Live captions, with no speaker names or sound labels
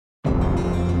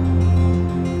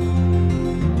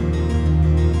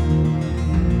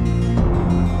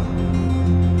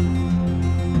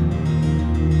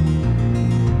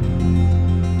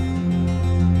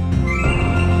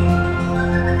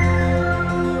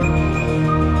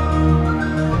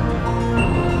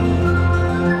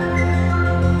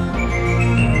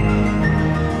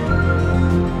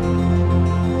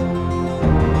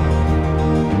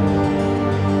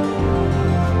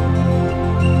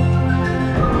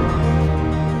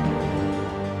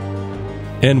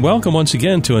And welcome once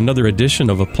again to another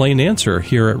edition of A Plain Answer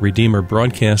here at Redeemer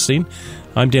Broadcasting.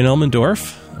 I'm Dan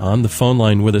Elmendorf. On the phone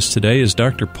line with us today is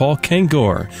Dr. Paul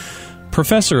Kengor,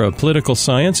 Professor of Political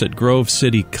Science at Grove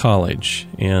City College.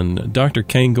 And Dr.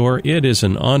 Kengor, it is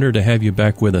an honor to have you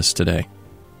back with us today.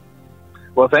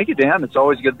 Well, thank you, Dan. It's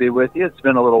always good to be with you. It's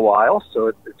been a little while, so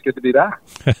it's good to be back.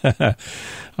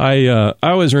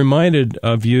 I was reminded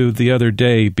of you the other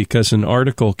day because an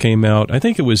article came out, I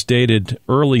think it was dated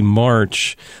early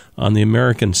March, on the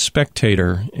American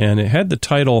Spectator, and it had the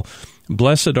title,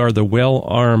 "Blessed are the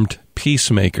Well-Armed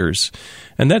Peacemakers."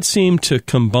 And that seemed to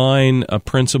combine a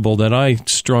principle that I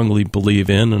strongly believe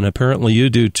in, and apparently you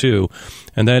do too,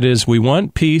 and that is we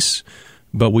want peace,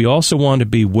 but we also want to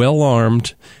be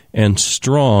well-armed and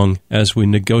strong as we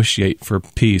negotiate for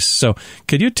peace. So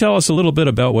could you tell us a little bit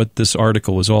about what this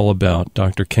article was all about,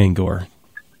 Dr. Kengor?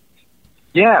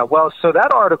 Yeah, well, so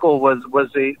that article was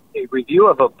a review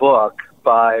of a book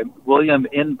by William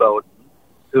Inboden,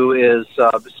 who is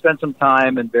spent some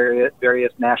time in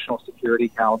various national security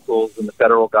councils in the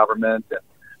federal government. And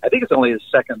I think it's only his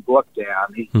second book,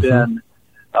 Dan. He's been,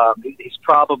 he's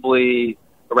probably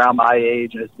around my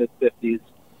age, in his mid-50s.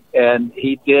 And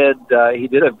he did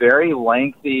a very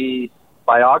lengthy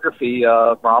biography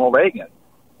of Ronald Reagan,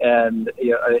 and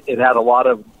it had a lot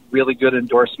of really good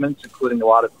endorsements, including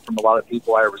from a lot of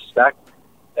people I respect.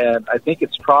 And I think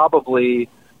it's probably,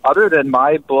 other than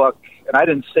my book, and I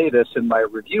didn't say this in my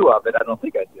review of it, I don't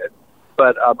think I did,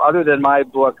 but other than my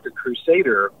book, The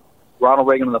Crusader, Ronald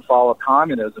Reagan and the Fall of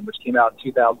Communism, which came out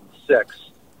in 2006,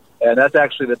 and that's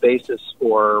actually the basis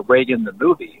for Reagan the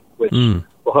movie, which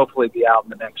will hopefully be out in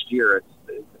the next year.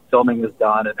 The filming is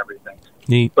done and everything.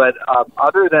 Neat. But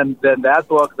other than that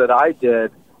book that I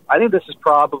did, I think this is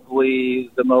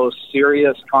probably the most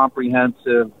serious,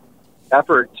 comprehensive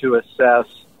effort to assess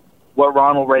what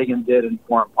Ronald Reagan did in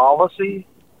foreign policy,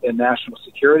 in national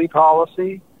security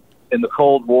policy, in the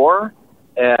Cold War,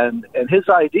 and his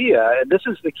idea, and this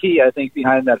is the key, I think,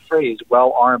 behind that phrase,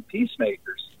 well-armed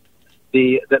peacemakers.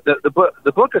 The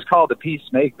book is called The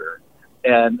Peacemaker,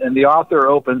 and the author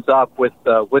opens up with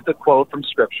a quote from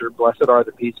Scripture, "Blessed are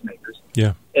the peacemakers."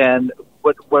 Yeah. And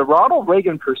what Ronald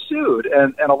Reagan pursued,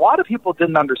 and a lot of people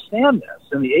didn't understand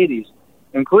this in the 80s,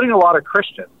 including a lot of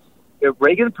Christians,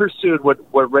 Reagan pursued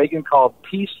what Reagan called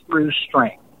peace through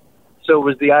strength. So it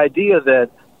was the idea that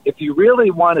if you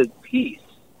really wanted peace,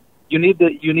 you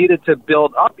needed to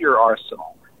build up your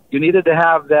arsenal. You needed to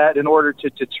have that in order to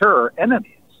deter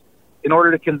enemies, in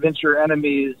order to convince your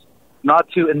enemies not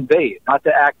to invade, not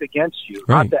to act against you,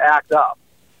 right, not to act up,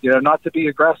 not to be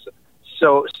aggressive.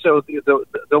 So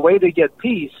the way to get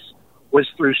peace was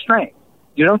through strength.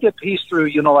 You don't get peace through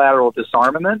unilateral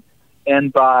disarmament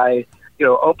and by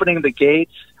opening the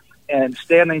gates and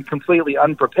standing completely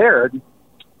unprepared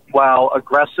while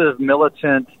aggressive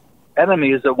militant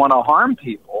enemies that want to harm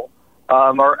people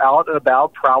are out and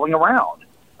about prowling around.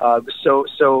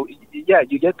 So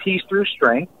you get peace through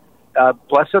strength.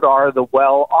 Blessed are the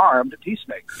well-armed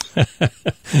peacemakers.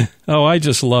 Oh, I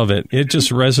just love it. It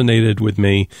just resonated with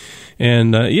me.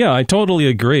 And I totally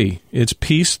agree. It's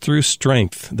peace through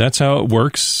strength. That's how it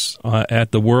works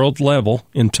at the world level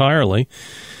entirely.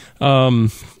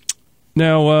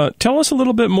 Now, tell us a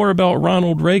little bit more about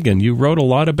Ronald Reagan. You wrote a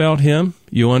lot about him.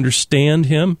 You understand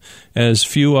him as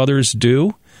few others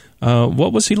do.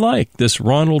 What was he like, this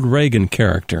Ronald Reagan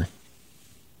character?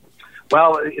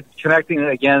 Well, connecting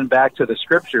again back to the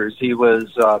Scriptures, he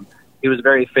was a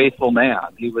very faithful man.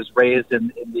 He was raised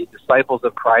in the Disciples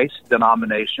of Christ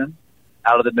denomination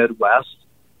out of the Midwest.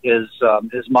 His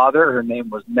mother, her name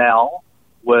was Nell,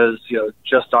 was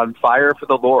just on fire for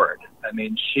the Lord. I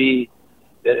mean,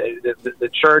 the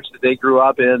church that they grew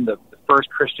up in, the first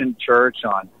Christian church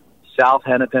on South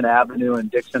Hennepin Avenue in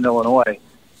Dixon, Illinois.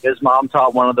 His mom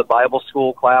taught one of the Bible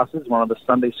school classes, one of the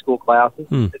Sunday school classes.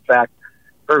 In fact,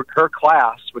 her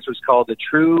class, which was called the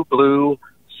True Blue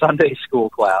Sunday School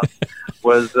class,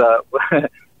 was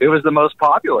it was the most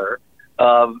popular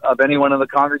of anyone in the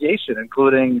congregation,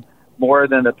 including more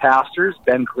than the pastors,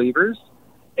 Ben Cleavers,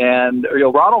 and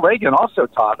Ronald Reagan also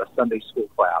taught a Sunday school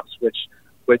class,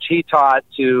 which he taught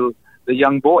to the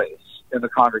young boys in the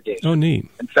congregation. Oh, neat!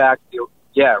 In fact,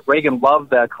 Reagan loved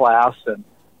that class, and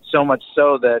so much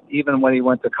so that even when he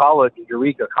went to college at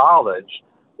Eureka College,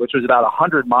 which was about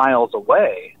 100 miles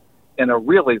away in a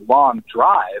really long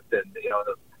drive in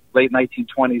the late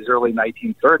 1920s, early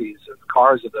 1930s, the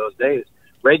cars of those days,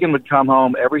 Reagan would come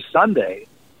home every Sunday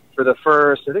for the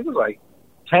first, I think it was like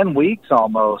 10 weeks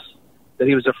almost, that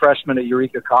he was a freshman at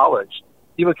Eureka College.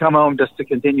 He would come home just to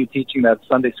continue teaching that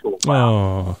Sunday school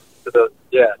class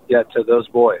to those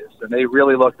boys. And they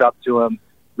really looked up to him.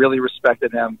 really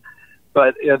respected him.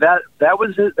 But that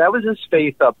was his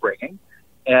faith upbringing.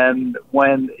 And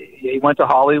when he went to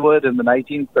Hollywood in the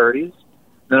 1930s,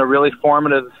 then a really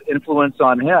formative influence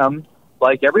on him,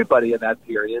 like everybody in that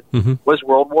period, was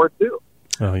World War II.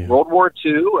 Oh, yeah. World War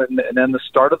II, and then the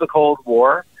start of the Cold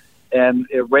War. And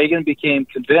Reagan became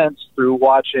convinced through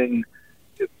watching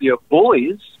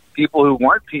bullies, people who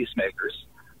weren't peacemakers,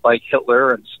 like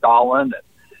Hitler and Stalin,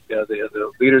 and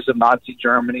the leaders of Nazi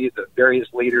Germany, the various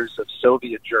leaders of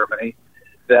Soviet Germany,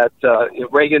 that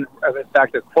Reagan, in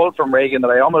fact, a quote from Reagan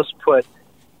that I almost put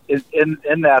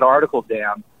in that article,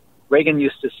 Dan. Reagan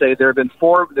used to say, there have been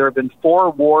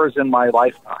four wars in my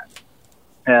lifetime,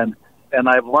 and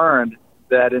I've learned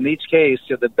that in each case,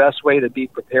 the best way to be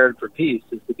prepared for peace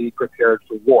is to be prepared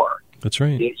for war. That's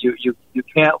right. You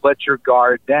can't let your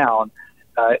guard down.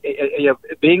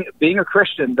 Being a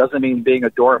Christian doesn't mean being a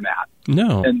doormat.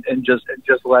 No. And just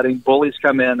letting bullies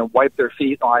come in and wipe their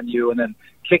feet on you, and then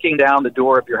kicking down the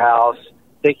door of your house,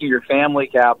 taking your family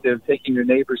captive, taking your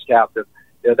neighbors captive.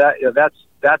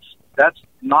 That's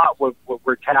not what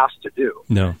we're tasked to do.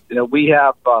 No. We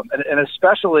have, and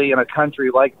especially in a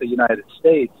country like the United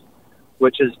States,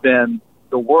 which has been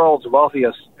the world's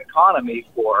wealthiest economy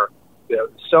for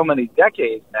so many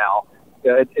decades now.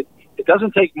 It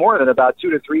doesn't take more than about 2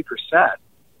 to 3%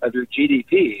 of your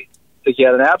GDP to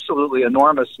get an absolutely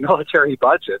enormous military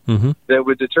budget that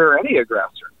would deter any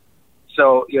aggressor.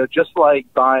 So, just like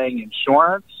buying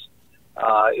insurance,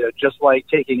 just like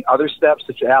taking other steps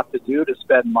that you have to do to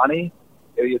spend money,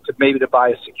 to buy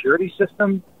a security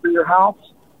system for your house,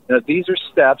 these are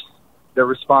steps that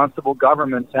responsible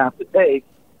governments have to take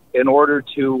in order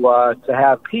to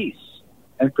have peace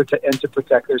and to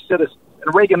protect their citizens.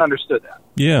 And Reagan understood that.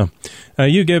 Yeah.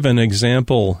 You give an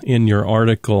example in your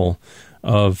article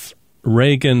of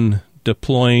Reagan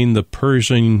deploying the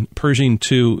Pershing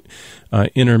II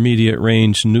intermediate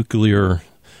range nuclear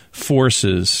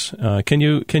forces. Can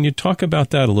you talk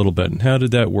about that a little bit, and how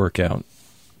did that work out?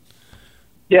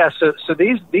 Yeah, so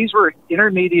these were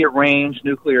intermediate range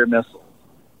nuclear missiles.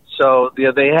 So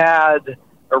they had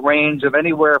a range of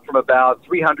anywhere from about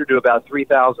 300 to about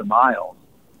 3,000 miles,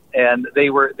 and they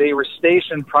were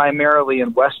stationed primarily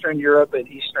in Western Europe and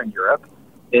Eastern Europe.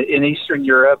 In Eastern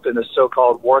Europe, in the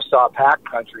so-called Warsaw Pact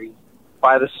countries,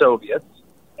 by the Soviets,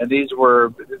 and these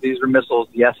were missiles,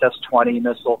 the SS-20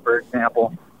 missile, for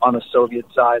example, on the Soviet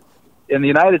side. In the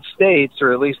United States,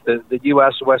 or at least the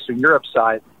U.S. Western Europe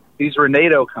side, these were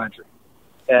NATO countries,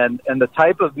 and the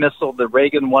type of missile that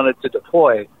Reagan wanted to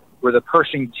deploy were the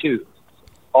Pershing IIs,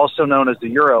 also known as the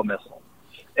Euro missile.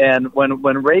 And when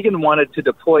Reagan wanted to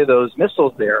deploy those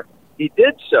missiles there, he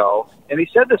did so, and he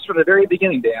said this from the very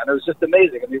beginning, Dan. It was just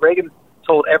amazing. I mean, Reagan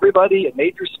told everybody in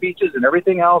major speeches and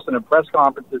everything else and in press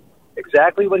conferences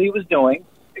exactly what he was doing,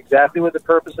 exactly what the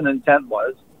purpose and intent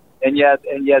was, and yet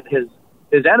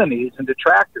his enemies and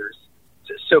detractors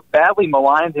so badly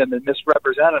maligned him and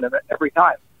misrepresented him every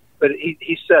time. But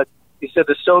he said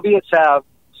the Soviets have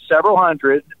several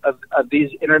hundred of these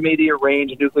intermediate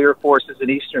range nuclear forces in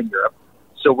Eastern Europe,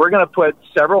 so we're going to put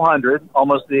several hundred,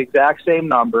 almost the exact same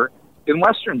number, in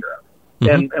Western Europe.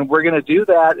 And we're going to do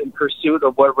that in pursuit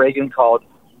of what Reagan called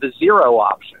the zero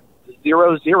option,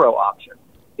 the zero option.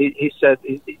 He said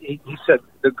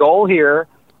the goal here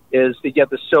is to get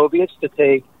the Soviets to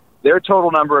take their total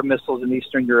number of missiles in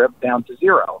Eastern Europe down to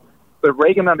zero. But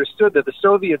Reagan understood that the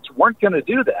Soviets weren't going to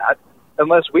do that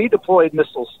unless we deployed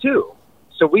missiles too.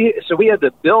 So we had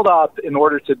to build up in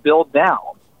order to build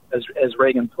down, as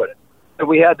Reagan put it. And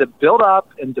we had to build up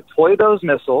and deploy those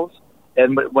missiles.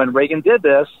 And when Reagan did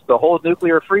this, the whole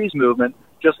nuclear freeze movement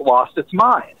just lost its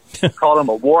mind. Called him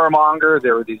a warmonger.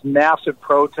 There were these massive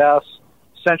protests,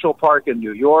 Central Park in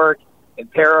New York, in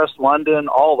Paris, London,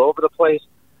 all over the place.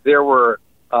 There were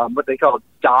what they called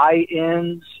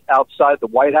die-ins outside the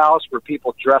White House, where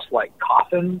people dressed like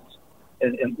coffins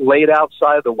and laid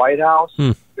outside the White House.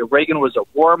 Reagan was a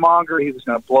warmonger. He was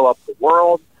going to blow up the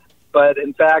world. But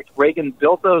in fact, Reagan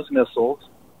built those missiles.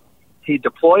 He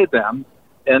deployed them.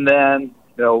 And then,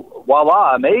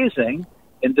 voila, amazing,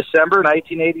 in December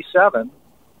 1987,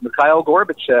 Mikhail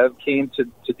Gorbachev came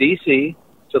to D.C.,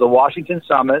 to the Washington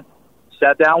summit,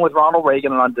 sat down with Ronald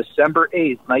Reagan, and on December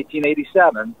 8th,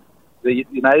 1987, the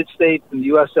United States and the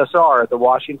USSR at the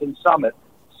Washington summit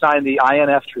signed the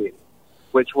INF Treaty,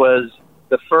 which was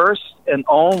the first and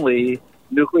only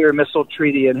nuclear missile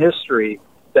treaty in history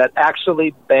that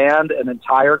actually banned an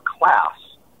entire class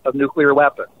of nuclear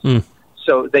weapons.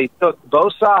 So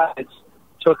both sides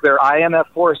took their INF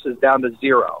forces down to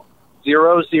zero,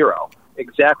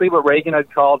 exactly what Reagan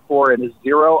had called for in his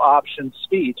zero option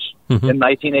speech in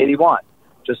 1981,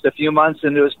 just a few months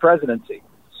into his presidency.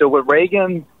 So what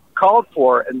Reagan called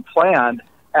for and planned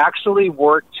actually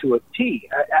worked to a T,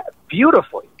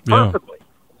 beautifully, perfectly,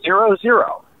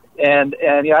 0-0. And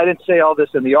yeah, I didn't say all this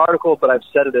in the article, but I've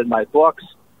said it in my books.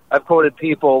 I've quoted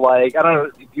people like, I don't know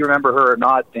if you remember her or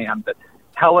not, Dan, but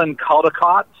Helen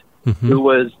Caldicott, who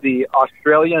was the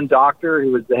Australian doctor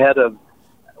who was the head of,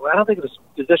 I don't think it was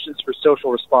Physicians for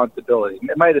Social Responsibility.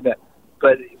 It might have been.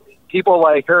 But people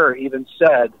like her even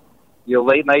said,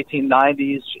 late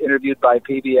 1990s, interviewed by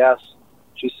PBS,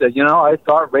 she said, I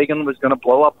thought Reagan was going to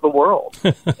blow up the world.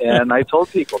 And I told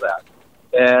people that.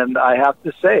 And I have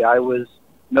to say,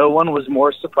 no one was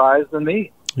more surprised than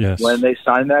me when they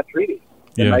signed that treaty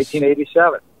in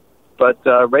 1987. But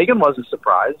Reagan wasn't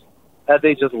surprised. Had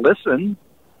they just listened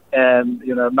and,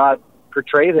 not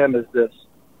portrayed him as this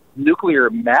nuclear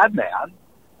madman,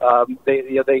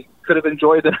 they could have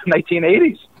enjoyed the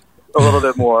 1980s a little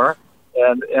bit more,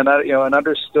 and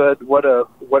understood what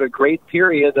a great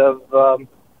period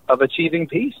of achieving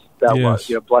peace that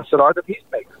was. Blessed are the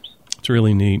peacemakers. It's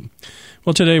really neat.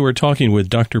 Well, today we're talking with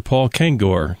Dr. Paul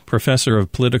Kengor, professor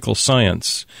of political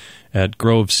science at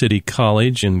Grove City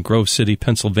College in Grove City,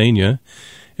 Pennsylvania.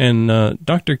 And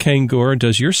Dr. Kengor,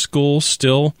 does your school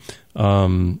still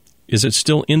is it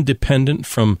still independent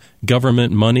from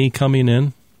government money coming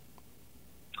in?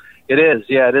 It is,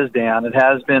 it is, Dan. It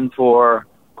has been for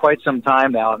quite some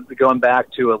time now, going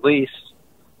back to at least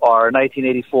our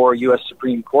 1984 U.S.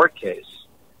 Supreme Court case,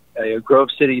 Grove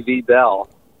City v. Bell.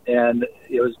 And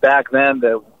it was back then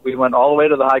that we went all the way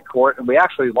to the high court, and we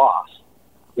actually lost.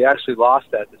 We actually lost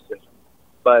that decision.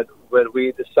 But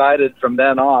we decided from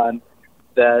then on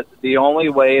that the only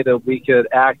way that we could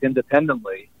act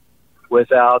independently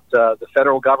without the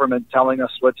federal government telling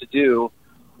us what to do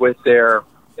with their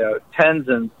tens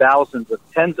of thousands of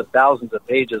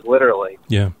pages, literally,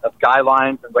 of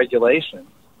guidelines and regulations.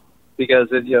 Because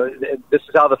this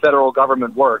is how the federal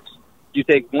government works. You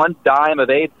take one dime of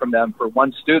aid from them for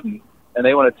one student, and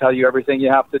they want to tell you everything you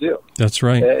have to do. That's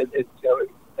right.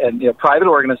 And private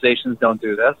organizations don't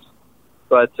do this,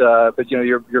 but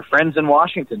your friends in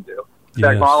Washington do. In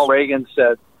fact, Ronald Reagan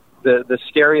said the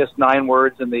scariest 9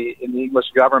 words in the English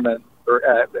government, or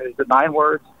is it 9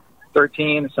 words,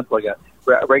 13, something like that.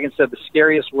 Reagan said the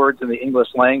scariest words in the English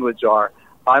language are,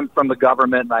 "I'm from the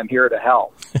government and I'm here to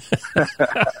help."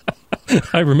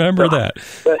 I remember that.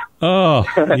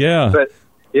 But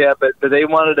they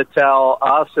wanted to tell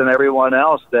us and everyone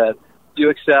else that you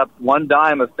accept one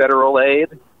dime of federal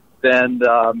aid, then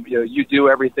you do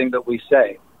everything that we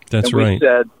say. That's right. We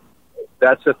said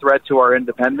that's a threat to our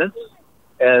independence.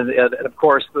 And of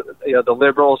course, the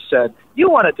liberals said, you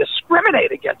want to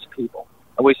discriminate against people.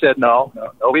 And we said, no,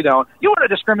 we don't. You want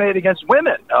to discriminate against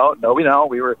women? No, we don't.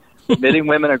 We were admitting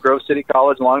women at Grove City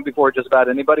College long before just about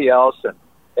anybody else,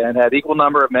 and had equal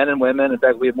number of men and women. In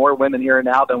fact, we have more women here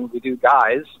now than we do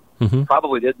guys.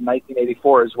 Probably did in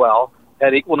 1984 as well.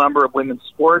 Had equal number of women's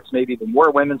sports, maybe even more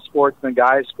women's sports than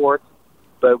guys' sports.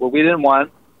 But what we didn't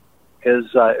want is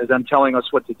them telling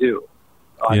us what to do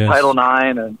on Title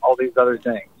IX and all these other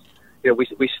things.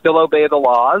 We still obey the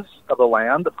laws of the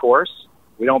land, of course.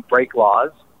 We don't break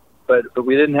laws, but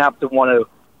we didn't have to want to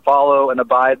follow and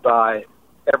abide by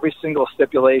every single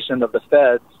stipulation of the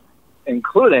feds,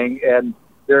 including, and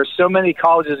there are so many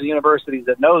colleges and universities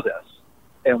that know this,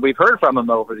 and we've heard from them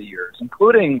over the years,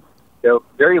 including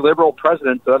very liberal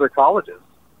presidents of other colleges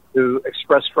who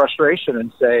express frustration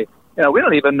and say, we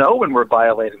don't even know when we're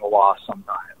violating the law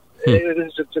sometimes. It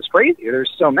is just crazy.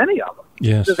 There's so many of them.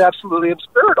 Yes. This is absolutely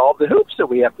absurd, all the hoops that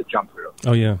we have to jump through.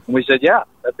 Oh, yeah. And we said,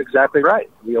 that's exactly right.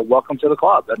 Welcome to the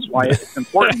club. That's why it's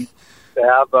important to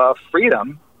have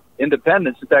freedom,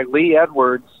 independence. In fact, Lee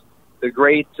Edwards, the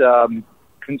great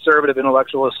conservative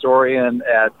intellectual historian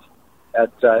at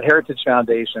Heritage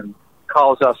Foundation,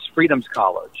 calls us Freedom's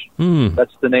College.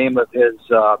 That's the name of his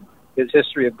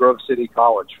history of Grove City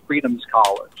College, Freedom's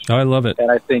College. I love it.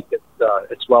 And I think it's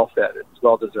well-fed. It's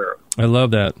well-deserved. I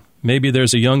love that. Maybe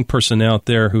there's a young person out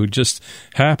there who just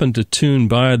happened to tune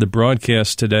by the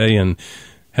broadcast today and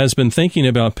has been thinking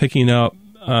about picking out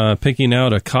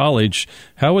a college.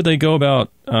 How would they go about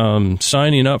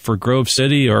signing up for Grove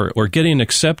City or getting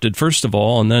accepted, first of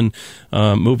all, and then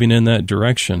moving in that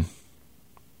direction?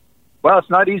 Well, it's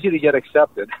not easy to get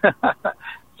accepted.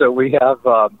 So we have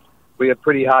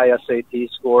pretty high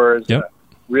SAT scores,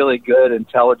 really good,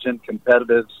 intelligent,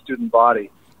 competitive student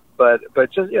body. But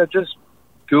just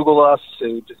Google us.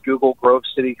 Just Google Grove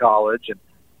City College. And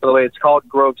by the way, it's called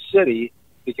Grove City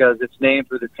because it's named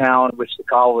for the town in which the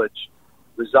college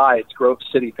resides, Grove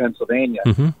City, Pennsylvania.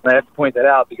 And I have to point that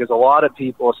out because a lot of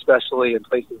people, especially in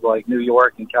places like New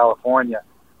York and California,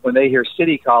 when they hear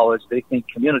City College, they think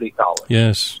community college.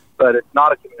 Yes. But it's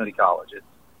not a community college.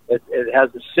 It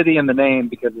has the city in the name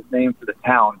because it's named for the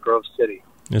town, Grove City.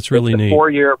 It's really neat.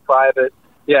 Four-year private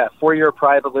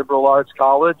liberal arts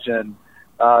college, and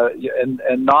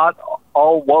not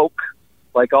all woke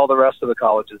like all the rest of the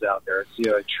colleges out there. It's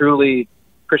a truly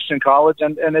Christian college,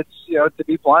 and it's to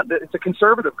be blunt, it's a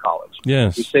conservative college.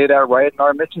 Yes, we say that right in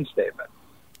our mission statement.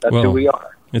 That's who we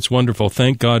are. It's wonderful.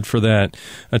 Thank God for that.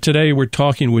 Today we're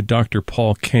talking with Dr.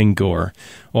 Paul Kengor,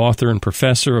 author and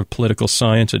professor of political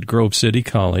science at Grove City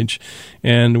College.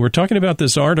 And we're talking about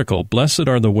this article, Blessed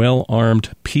Are the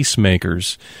Well-Armed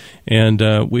Peacemakers.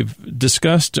 And we've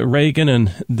discussed Reagan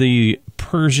and the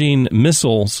Pershing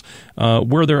missiles.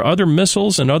 Were there other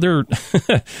missiles and other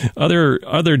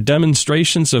other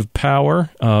demonstrations of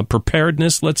power,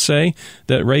 preparedness, let's say,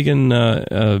 that Reagan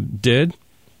did?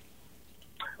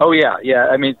 Oh, yeah.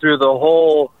 I mean, through the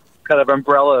whole kind of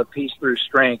umbrella of peace through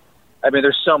strength, I mean,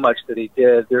 there's so much that he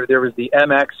did. There was the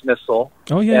MX missile.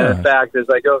 Oh, yeah. And in fact, as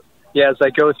I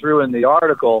go through in the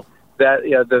article, that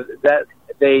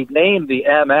they named the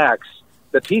MX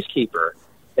the Peacekeeper,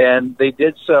 and they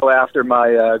did so after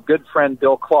my good friend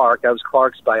Bill Clark. I was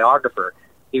Clark's biographer.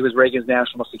 He was Reagan's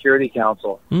National Security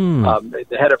Council,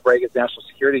 the head of Reagan's National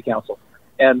Security Council.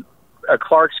 And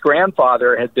Clark's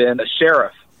grandfather had been a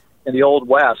sheriff in the Old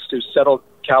West who settled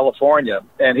California,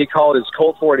 and he called his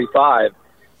Colt 45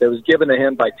 that was given to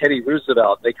him by Teddy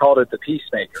Roosevelt. They called it the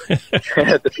Peacemaker,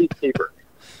 the Peacekeeper,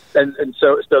 and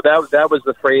so that was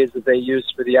the phrase that they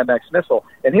used for the MX missile.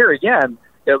 And here again,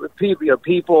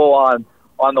 people on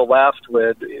the left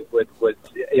with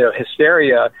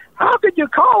hysteria. How could you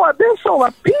call a missile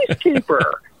a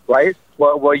peacekeeper? Right?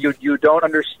 Well, you don't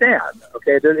understand.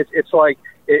 Okay, it's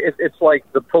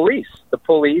like the police. The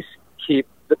police keep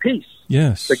the peace.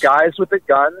 Yes. The guys with the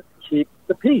gun keep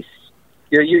the peace.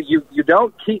 You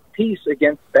don't keep peace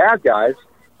against bad guys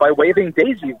by waving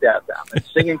daisies at them and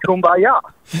singing Kumbaya.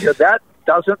 That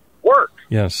doesn't work.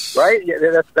 Yes. Right?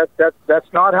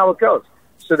 That's not how it goes.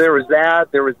 So there was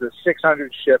that. There was the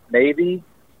 600-ship Navy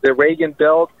that Reagan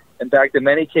built. In fact, in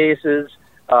many cases,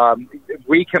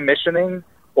 recommissioning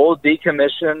old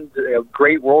decommissioned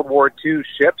great World War II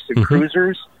ships and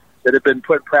cruisers that had been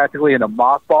put practically into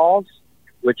mothballs,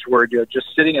 which were just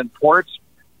sitting in ports,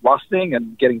 rusting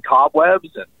and getting cobwebs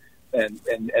and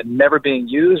never being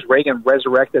used. Reagan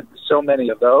resurrected so many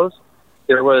of those.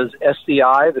 There was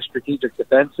SDI, the Strategic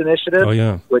Defense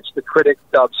Initiative, which the critics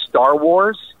dubbed Star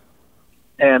Wars.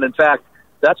 And in fact,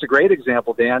 that's a great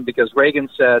example, Dan, because Reagan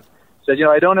said,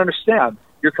 I don't understand.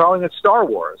 You're calling it Star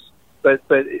Wars. But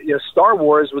Star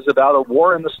Wars was about a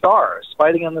war in the stars,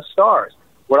 fighting in the stars.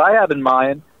 What I have in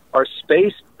mind are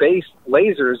space-based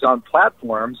lasers on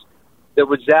platforms that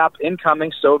would zap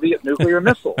incoming Soviet nuclear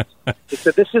missiles. He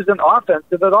said, this isn't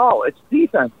offensive at all. It's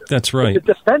defensive. That's right. It's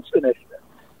a defense initiative.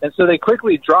 And so they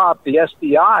quickly dropped the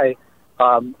SDI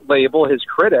label, his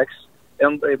critics,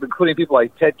 including people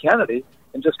like Ted Kennedy,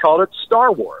 and just called it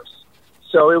Star Wars.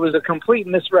 So it was a complete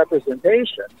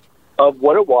misrepresentation of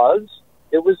what it was.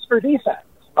 It was for defense,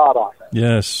 not offense.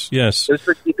 Yes. It was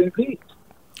for keeping peace.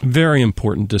 Very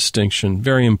important distinction.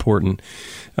 Very important.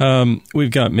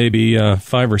 We've got maybe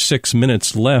 5 or 6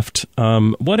 minutes left.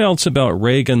 What else about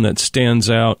Reagan that stands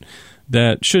out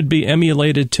that should be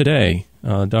emulated today,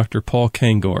 Dr. Paul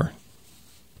Kengor?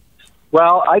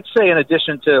 Well, I'd say in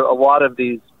addition to a lot of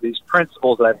these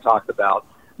principles that I've talked about,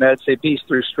 I'd say peace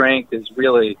through strength is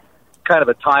really kind of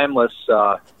a timeless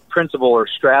principle or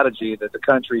strategy that the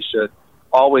country should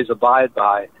always abide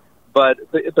by. But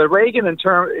Reagan, in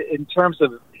terms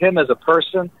of him as a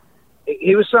person,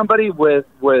 he was somebody with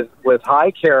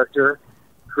high character,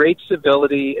 great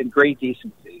civility, and great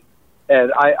decency.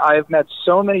 And I've met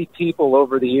so many people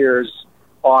over the years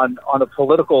on the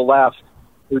political left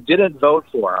who didn't vote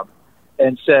for him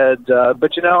and said,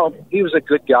 but he was a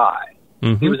good guy.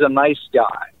 He was a nice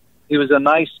guy. He was a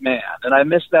nice man. And I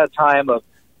miss that time of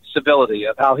civility,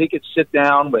 of how he could sit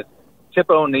down with Tip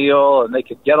O'Neill and they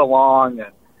could get along,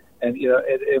 and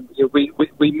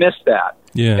we miss that.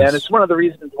 Yes. And it's one of the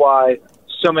reasons why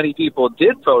so many people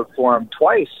did vote for him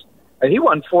twice. And he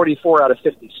won 44 out of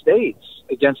 50 states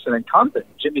against an incumbent,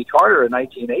 Jimmy Carter, in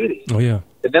 1980. Oh, yeah.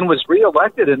 And then was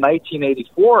reelected in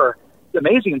 1984. It's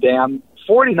amazing, Dan,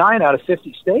 49 out of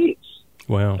 50 states.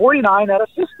 Wow. 49 out of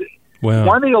 50. Wow.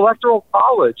 Won the Electoral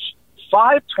College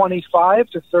 525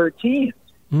 to 13.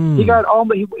 He got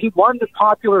he won the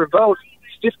popular vote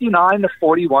 59 to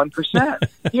 41%.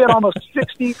 He had almost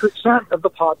 60% of the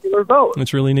popular vote.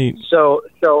 That's really neat. So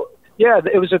yeah,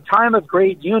 it was a time of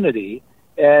great unity,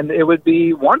 and it would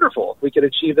be wonderful if we could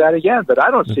achieve that again. But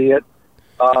I don't see it.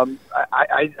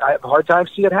 I have a hard time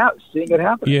seeing it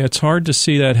happen. Yeah, it's hard to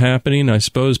see that happening. I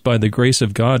suppose by the grace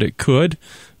of God it could,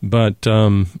 but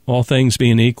all things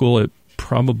being equal, it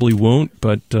probably won't,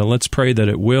 but let's pray that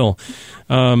it will.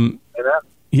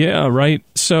 Yeah, right.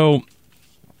 So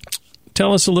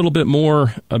tell us a little bit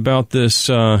more about this.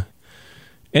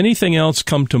 Anything else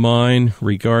come to mind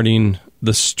regarding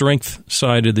the strength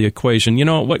side of the equation? You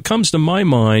know, what comes to my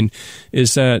mind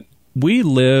is that we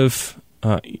live,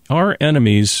 our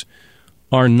enemies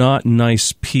are not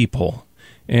nice people.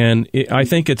 And I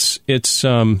think it's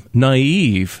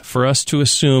naive for us to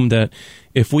assume that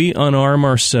if we unarm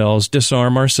ourselves,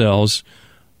 disarm ourselves,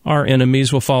 our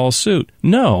enemies will follow suit.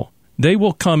 No, they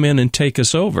will come in and take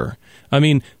us over. I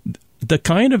mean, the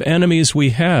kind of enemies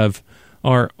we have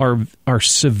are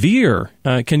severe.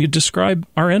 Can you describe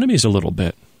our enemies a little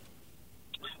bit?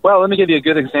 Well, let me give you a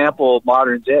good example of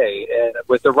modern day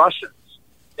with the Russians.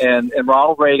 And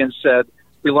Ronald Reagan said,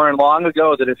 we learned long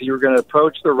ago that if you were going to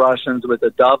approach the Russians with a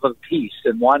dove of peace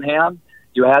in one hand,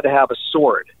 you had to have a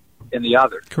sword in the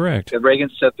other. Correct. And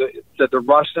Reagan said that the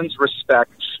Russians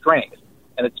respect strength,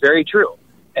 and it's very true.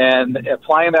 And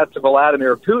applying that to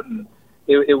Vladimir Putin,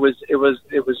 it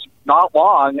was not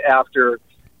long after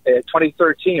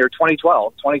 2013 or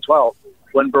 2012,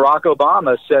 when Barack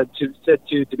Obama said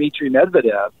to Dmitry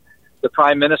Medvedev, the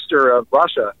Prime Minister of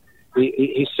Russia,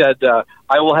 he said,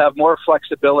 I will have more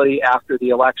flexibility after the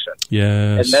election.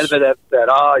 Yes. And Medvedev said,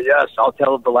 yes, I'll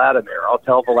tell Vladimir.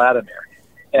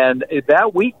 And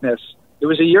that weakness, it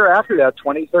was a year after that,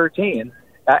 2013,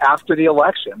 after the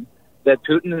election, that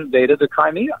Putin invaded the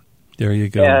Crimea. There you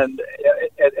go. And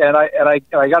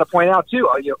I got to point out too,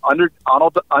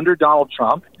 under Donald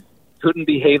Trump, Putin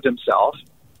behaved himself.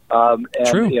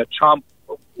 True. Trump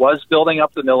was building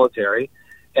up the military,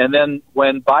 and then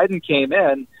when Biden came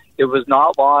in, it was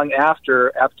not long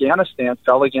after Afghanistan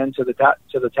fell again to the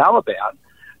Taliban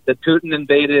that Putin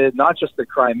invaded not just the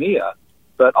Crimea,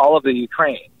 but all of the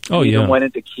Ukraine. Oh, He yeah. even went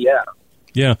into Kiev.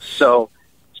 Yeah. So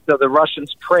the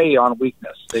Russians prey on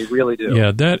weakness. They really do.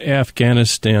 Yeah, that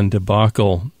Afghanistan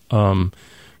debacle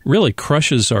really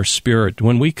crushes our spirit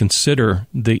when we consider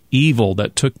the evil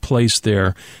that took place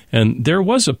there. And there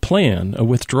was a plan, a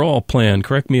withdrawal plan,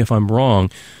 correct me if I'm wrong,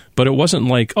 but it wasn't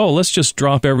like, let's just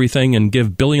drop everything and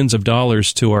give billions of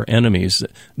dollars to our enemies.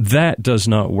 That does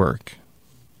not work.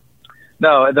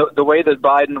 No, the way that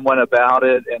Biden went about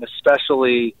it, and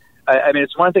especially, I mean,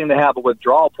 it's one thing to have a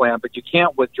withdrawal plan, but you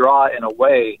can't withdraw in a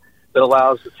way that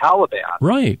allows the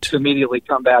Taliban to immediately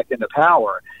come back into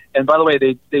power. And by the way,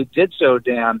 they did so,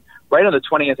 Dan, right on the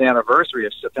 20th anniversary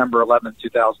of September 11th,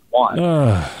 2001.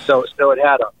 So it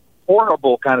had a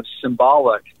horrible kind of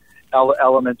symbolic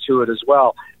element to it as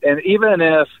well. And even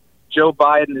if Joe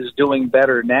Biden is doing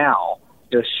better now,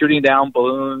 shooting down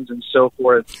balloons and so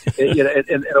forth, in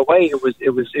a way, it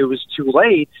was too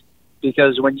late,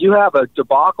 because when you have a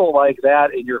debacle like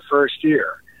that in your first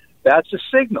year, that's a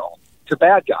signal to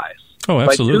bad guys. Oh,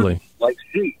 absolutely. Like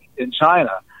Xi in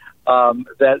China,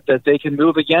 that they can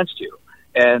move against you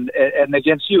and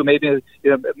against you, maybe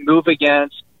move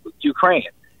against Ukraine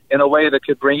in a way that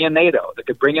could bring in NATO, that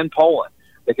could bring in Poland,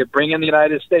 that could bring in the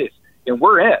United States. And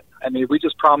we're in. I mean, we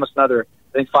just promised another,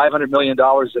 I think, $500 million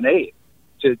in aid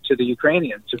to the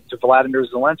Ukrainians, to Vladimir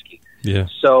Zelensky. Yeah.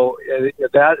 So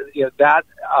that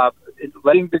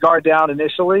letting the guard down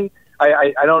initially,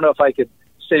 I don't know if I could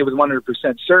say with 100%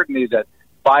 certainty that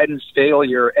Biden's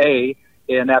failure, A,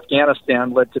 in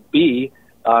Afghanistan led to B,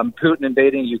 Putin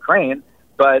invading Ukraine,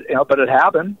 but it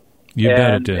happened. You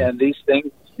bet it did. And these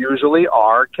things usually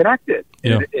are connected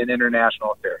in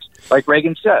international affairs. Like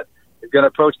Reagan said, you're going to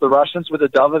approach the Russians with a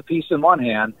dove of peace in one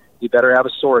hand, you better have a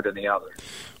sword in the other.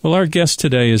 Well, our guest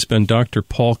today has been Dr.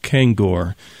 Paul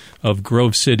Kengor of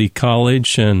Grove City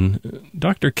College. And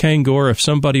Dr. Kengor, if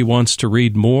somebody wants to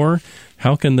read more,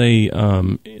 how can they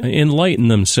enlighten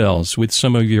themselves with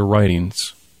some of your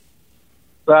writings?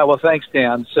 Well, thanks,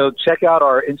 Dan. So check out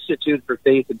our Institute for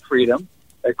Faith and Freedom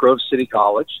at Grove City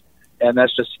College, and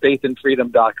that's just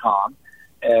faithandfreedom.com.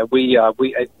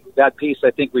 That piece,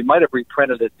 I think we might have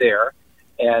reprinted it there,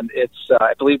 and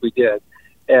I believe we did.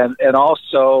 And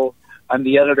also, I'm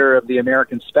the editor of the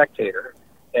American Spectator,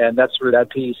 and that's where that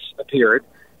piece appeared,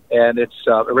 and it's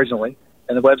originally.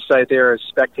 And the website there is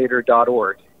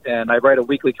spectator.org. And I write a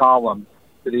weekly column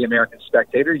for the American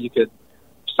Spectator. You could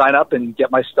sign up and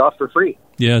get my stuff for free.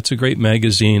 Yeah, it's a great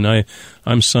magazine.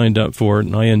 I'm signed up for it,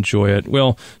 and I enjoy it.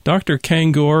 Well, Dr.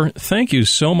 Kengor, thank you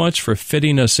so much for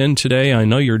fitting us in today. I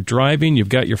know you're driving, you've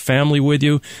got your family with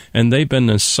you, and they've been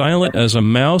as silent as a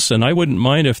mouse, and I wouldn't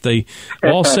mind if they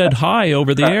all said hi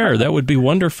over the air. That would be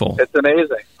wonderful. It's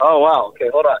amazing. Oh, wow. Okay,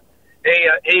 hold on.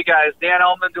 Hey guys, Dan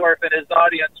Elmendorf and his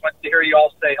audience wants to hear you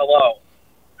all say hello.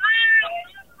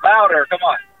 Louder, come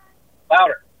on.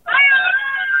 Louder.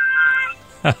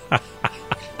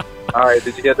 All right,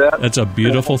 did you get that? That's a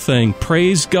beautiful thing.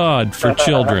 Praise God for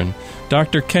children.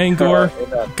 Dr. Kangor,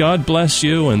 God bless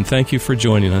you, and thank you for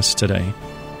joining us today.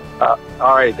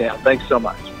 All right, Dan, thanks so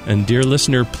much. And dear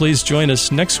listener, please join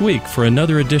us next week for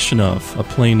another edition of A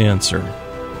Plain Answer.